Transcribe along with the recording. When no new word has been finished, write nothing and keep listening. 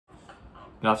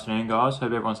Good afternoon, guys.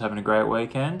 Hope everyone's having a great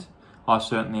weekend. I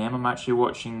certainly am. I'm actually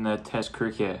watching the Test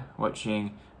cricket,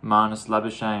 watching Marnus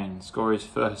Labuschagne score his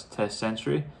first Test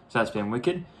century. So that's been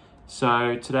wicked.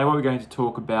 So today what we're going to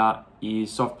talk about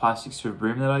is soft plastics for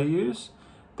Bream that I use.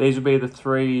 These will be the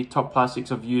 3 top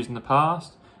plastics I've used in the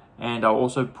past, and I'll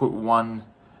also put one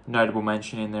notable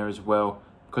mention in there as well,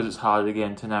 because it's hard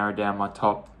again to narrow down my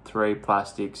top 3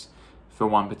 plastics for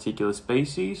one particular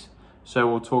species. So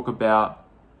we'll talk about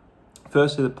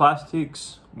firstly the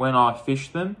plastics, when I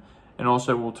fish them, and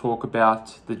also we'll talk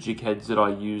about the jig heads that I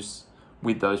use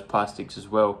with those plastics as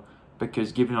well,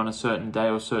 because given on a certain day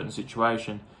or certain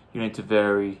situation, you need to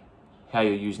vary how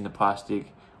you're using the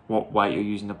plastic, what weight you're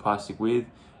using the plastic with,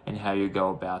 and how you go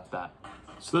about that.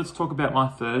 So let's talk about my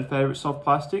third favourite soft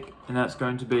plastic, and that's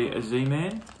going to be a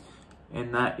Z-Man,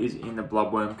 and that is in the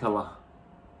bloodworm colour.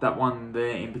 That one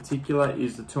there in particular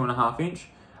is the 2.5 inch.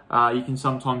 You can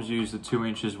sometimes use the 2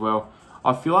 inch as well.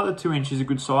 I feel like the 2 inch is a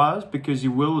good size because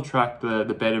you will attract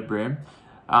the better bream,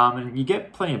 and you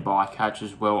get plenty of bycatch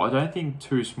as well. I don't think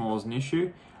too small is an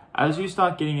issue. As you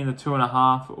start getting in the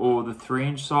 2.5 or the 3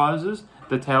 inch sizes,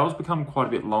 the tails become quite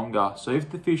a bit longer. So if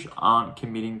the fish aren't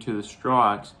committing to the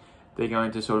strikes, they're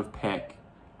going to sort of peck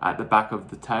at the back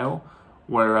of the tail.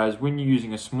 Whereas when you're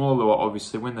using a smaller lure,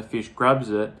 obviously when the fish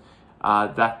grabs it,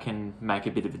 that can make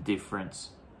a bit of a difference.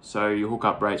 So your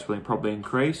hookup rates will probably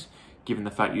increase, given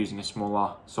the fact you're using a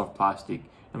smaller soft plastic.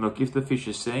 And look, if the fish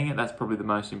is seeing it, that's probably the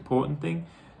most important thing.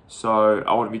 So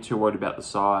I wouldn't be too worried about the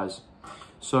size.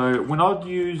 So when I'd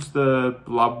use the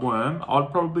bloodworm,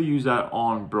 I'd probably use that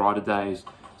on brighter days.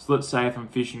 So let's say if I'm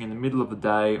fishing in the middle of the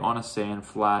day on a sand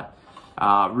flat,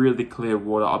 really clear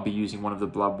water, I'll be using one of the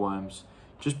bloodworms.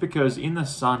 Just because in the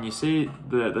sun, you see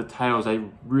the tails, they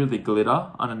really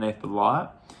glitter underneath the light.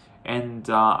 And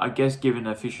I guess given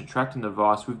a fish attracting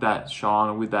device with that shine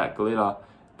or with that glitter,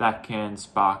 that can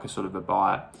spark a sort of a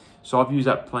bite. So I've used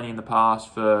that plenty in the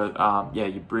past for your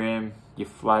bream, your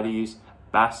flatties.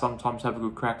 Bass sometimes have a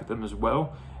good crack at them as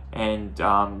well. And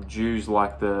Jews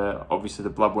like obviously the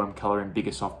bloodworm colour in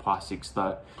bigger soft plastics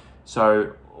though.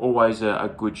 So always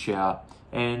a good shout.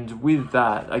 And with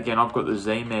that, again, I've got the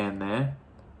Z-Man there.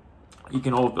 You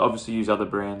can obviously use other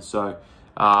brands. So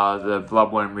the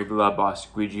Bloodworm Wriggler by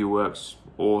Squidgy works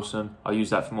awesome. I use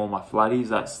that for all my flatties,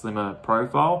 that slimmer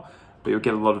profile, but you'll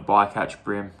get a lot of bycatch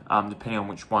bream, depending on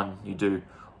which one you do,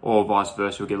 or vice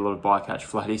versa, you'll get a lot of bycatch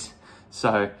flatties.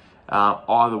 So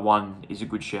either one is a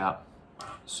good shout.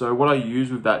 So what I use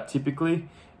with that typically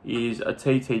is a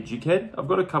TT jig head. I've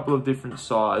got a couple of different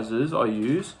sizes I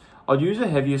use. I'd use a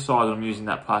heavier size when I'm using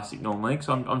that plastic normally, because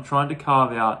I'm trying to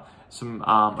carve out some,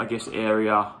 I guess,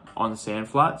 area on sand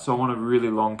flat. So I want a really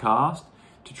long cast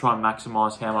to try and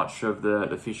maximize how much of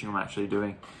the fishing I'm actually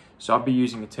doing. So I'll be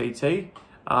using a TT.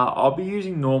 I'll be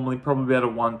using normally probably about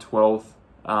a 1/12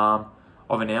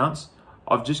 of an ounce.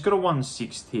 I've just got a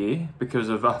 1/6 here because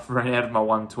I've run out of my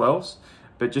 1/12s,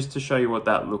 but just to show you what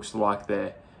that looks like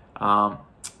there.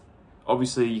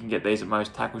 Obviously you can get these at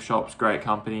most tackle shops, great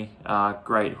company,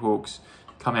 great hooks,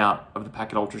 come out of the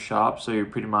packet ultra sharp, so you're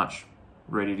pretty much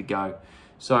ready to go.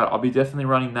 So I'll be definitely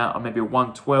running that on maybe a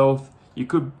 1/12. You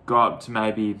could go up to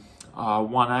maybe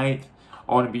 1/8.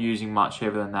 I wouldn't be using much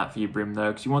heavier than that for your bream though,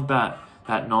 because you want that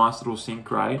nice little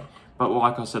sink rate. But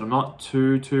like I said, I'm not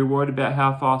too worried about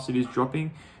how fast it is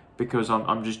dropping, because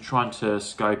I'm just trying to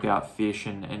scope out fish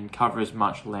and cover as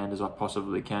much land as I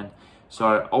possibly can.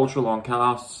 So ultra long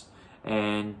casts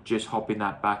and just hopping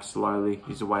that back slowly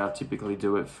is the way I typically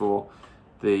do it for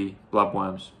the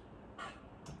bloodworms.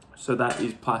 So that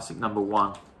is plastic number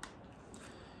 1.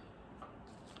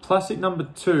 Plastic number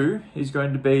 2 is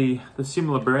going to be the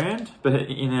similar brand, but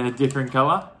in a different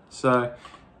colour. So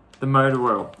the motor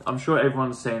oil. I'm sure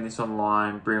everyone's seen this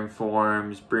online, Bream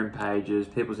forums, Bream pages,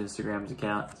 people's Instagrams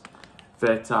accounts.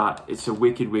 But it's a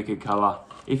wicked colour.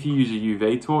 If you use a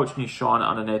UV torch and you shine it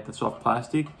underneath the soft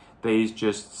plastic, these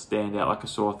just stand out like a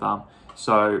sore thumb.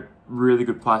 So really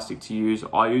good plastic to use.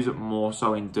 I use it more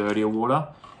so in dirtier water.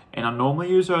 And I normally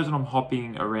use those when I'm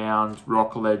hopping around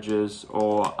rock ledges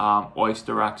or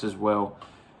oyster racks as well.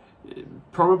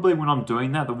 Probably when I'm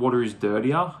doing that, the water is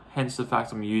dirtier, hence the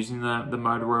fact I'm using the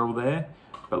motor oil there.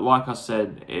 But like I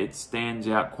said, it stands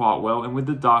out quite well. And with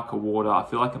the darker water, I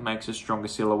feel like it makes a stronger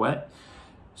silhouette.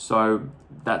 So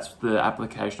that's the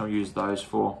application I'll use those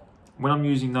for. When I'm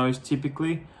using those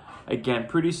typically, again,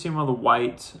 pretty similar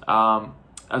weight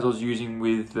as I was using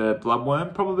with the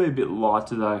bloodworm, probably a bit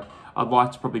lighter though. I'd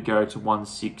like to probably go to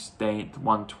 1/16,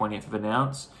 1/20 of an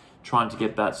ounce, trying to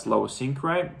get that slower sink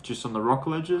rate just on the rock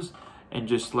ledges and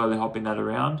just slowly hopping that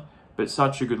around. But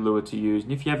such a good lure to use.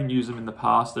 And if you haven't used them in the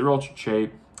past, they're ultra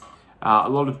cheap. A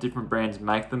lot of different brands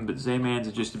make them, but Zmans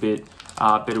are just a bit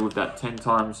better with that 10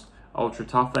 times ultra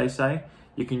tough, they say.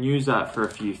 You can use that for a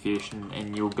few fish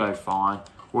and you'll go fine.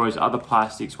 Whereas other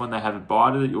plastics, when they have a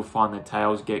bite of it, you'll find their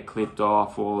tails get clipped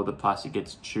off or the plastic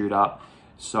gets chewed up.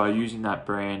 So using that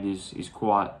brand is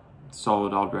quite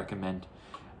solid, I'd recommend.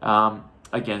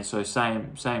 Again, so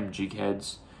same jig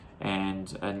heads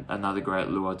and another great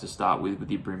lure to start with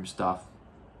your Bream stuff.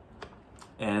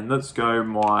 And let's go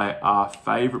my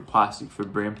favorite plastic for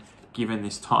Bream, given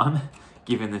this time,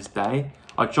 given this day.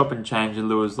 I chop and change the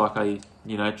lures like I,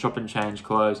 chop and change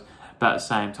clothes. But at the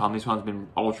same time, this one's been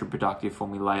ultra productive for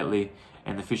me lately,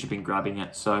 and the fish have been grabbing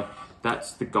it. So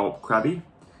that's the Gulp Crabby,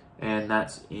 and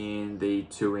that's in the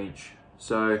 2-inch.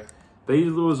 So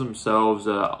these lures themselves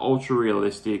are ultra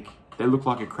realistic. They look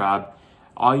like a crab.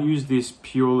 I use this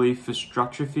purely for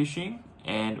structure fishing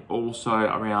and also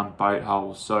around boat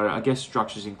holes. So I guess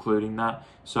structures including that.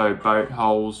 So boat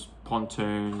holes,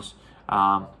 pontoons,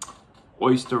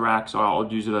 oyster racks, I'll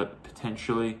use it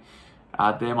potentially.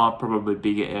 They're my probably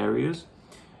bigger areas.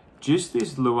 Just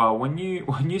this lure, when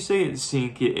you see it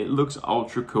sink, it looks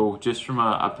ultra cool just from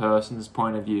a person's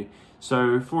point of view.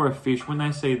 So for a fish, when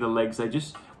they see the legs,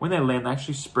 when they land, they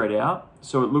actually spread out.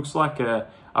 So it looks like a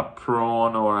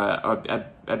prawn or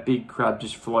a big crab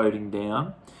just floating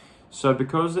down. So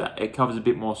because it covers a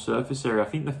bit more surface area, I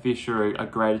think the fish are a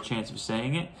greater chance of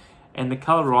seeing it. And the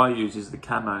color I use is the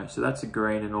camo. So that's a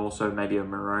green and also maybe a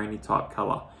maroony type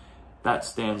color. That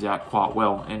stands out quite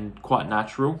well and quite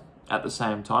natural at the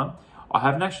same time. I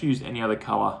haven't actually used any other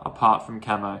color apart from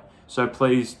camo. So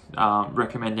please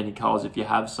recommend any colors if you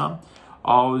have some.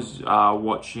 I was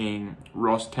watching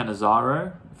Ross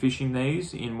Canizaro fishing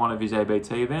these in one of his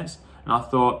ABT events. And I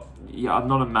thought, yeah, I'm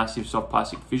not a massive soft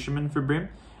plastic fisherman for Bream.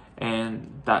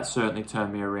 And that certainly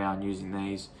turned me around using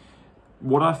these.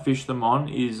 What I fish them on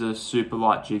is a super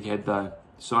light jig head though.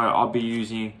 So I'll be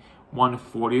using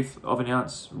 1/40th of an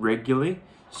ounce regularly.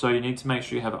 So you need to make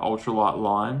sure you have an ultralight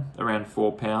line around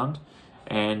 4 pound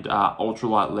and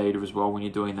ultralight leader as well when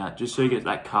you're doing that, just so you get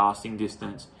that casting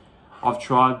distance. I've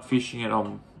tried fishing it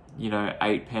on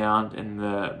 8 pound and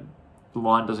the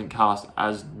line doesn't cast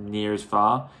as near as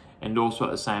far, and also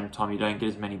at the same time you don't get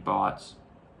as many bites.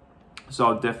 So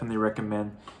I'd definitely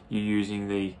recommend you using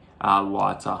the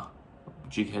lighter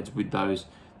jig heads with those.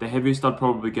 The heaviest I'd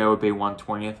probably go would be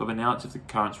 1/20th of an ounce if the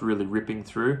current's really ripping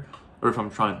through, or if I'm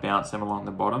trying to bounce them along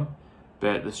the bottom.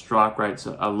 But the strike rate's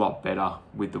a lot better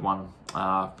with the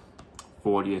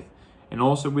 1/40th. And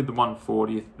also with the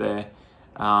 1/40th there,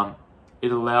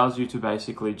 it allows you to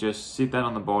basically just sit that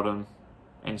on the bottom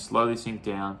and slowly sink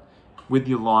down. With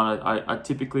your line, I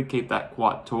typically keep that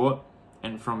quite taut,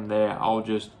 and from there I'll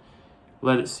just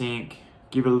let it sink,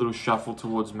 give it a little shuffle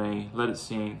towards me, let it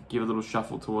sink, give it a little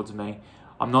shuffle towards me.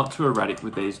 I'm not too erratic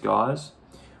with these guys.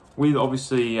 With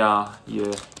obviously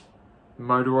your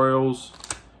motor oils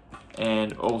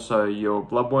and also your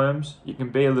bloodworms, you can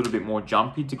be a little bit more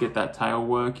jumpy to get that tail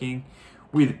working.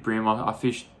 With Bream, I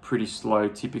fish pretty slow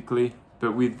typically,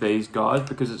 but with these guys,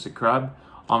 because it's a crab,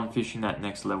 I'm fishing that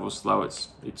next level slow. It's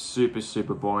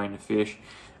super boring to fish,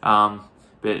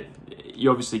 but you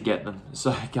obviously get them,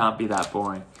 so it can't be that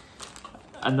boring.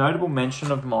 A notable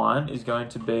mention of mine is going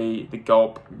to be the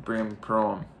Gulp Bream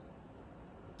prawn.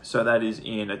 So that is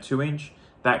in a 2-inch.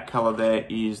 That color there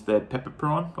is the pepper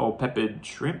prawn or peppered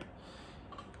shrimp.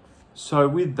 So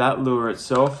with that lure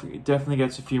itself, it definitely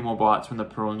gets a few more bites when the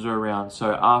prawns are around.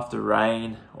 So after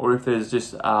rain, or if there's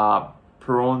just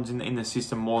prawns in the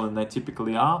system more than they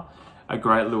typically are, a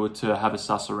great lure to have a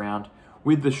suss around.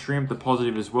 With the shrimp, the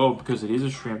positive as well, because it is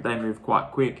a shrimp, they move quite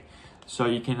quick. So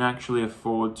you can actually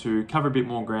afford to cover a bit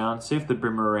more ground, see if the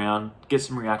Bream are around, get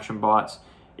some reaction bites.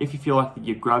 If you feel like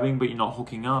you're grabbing but you're not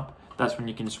hooking up, that's when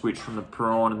you can switch from the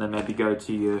prawn and then maybe go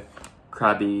to your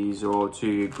crabbies or to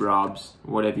your grubs,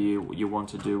 whatever you want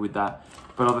to do with that.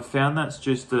 But I've found that's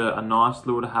just a nice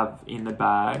lure to have in the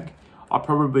bag. I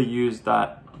probably use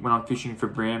that when I'm fishing for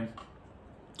Bream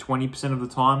 20% of the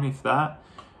time, if that.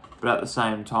 But at the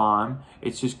same time,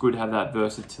 it's just good to have that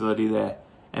versatility there.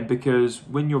 And because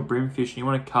when you're Bream fishing, you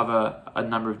want to cover a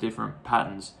number of different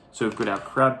patterns. So we've got our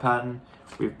crab pattern,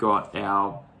 we've got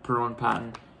our prawn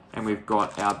pattern, and we've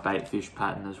got our bait fish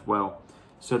pattern as well.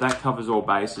 So that covers all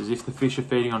bases. If the fish are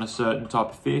feeding on a certain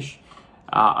type of fish,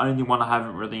 only one I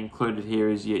haven't really included here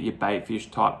is your bait fish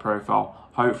type profile.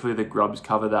 Hopefully the grubs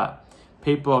cover that.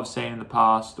 People I've seen in the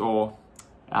past, or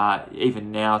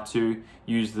even now too,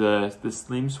 use the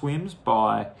Slim Swims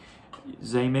by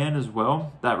Zman as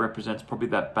well. That represents probably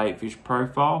that bait fish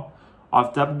profile.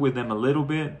 I've dabbled with them a little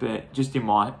bit, but just in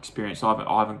my experience, I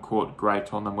haven't caught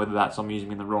great on them, whether that's I'm using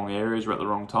them in the wrong areas or at the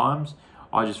wrong times.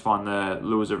 I just find the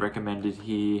lures are recommended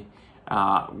here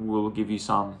will give you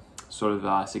some sort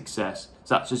of success.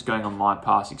 So that's just going on my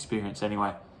past experience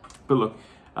anyway. But look,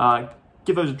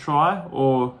 give those a try,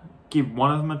 or give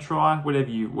one of them a try, whatever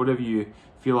you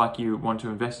feel like you want to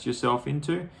invest yourself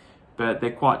into. But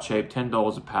they're quite cheap,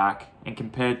 $10 a pack, and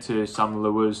compared to some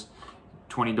lures,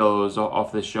 $20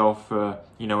 off the shelf for,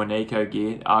 you know, an eco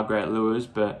gear are great lures.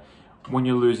 But when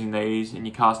you're losing these and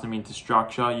you cast them into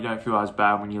structure, you don't feel as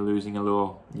bad when you're losing a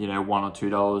lure, you know, $1 or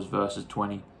 $2 versus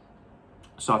 20.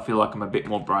 So I feel like I'm a bit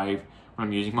more brave when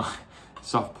I'm using my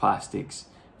soft plastics.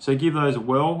 So give those a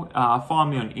whirl. Find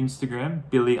me on Instagram,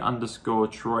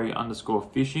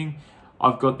 Billy_Troy_fishing.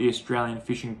 I've got the Australian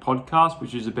Fishing Podcast,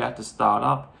 which is about to start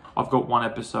up. I've got one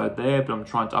episode there, but I'm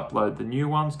trying to upload the new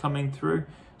ones coming through.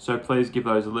 So please give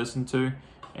those a listen to.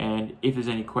 And if there's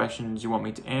any questions you want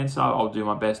me to answer, I'll do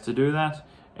my best to do that.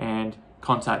 And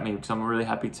contact me, because I'm really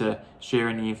happy to share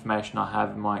any information I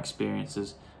have in my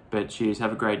experiences. But cheers,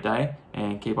 have a great day,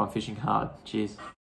 and keep on fishing hard. Cheers.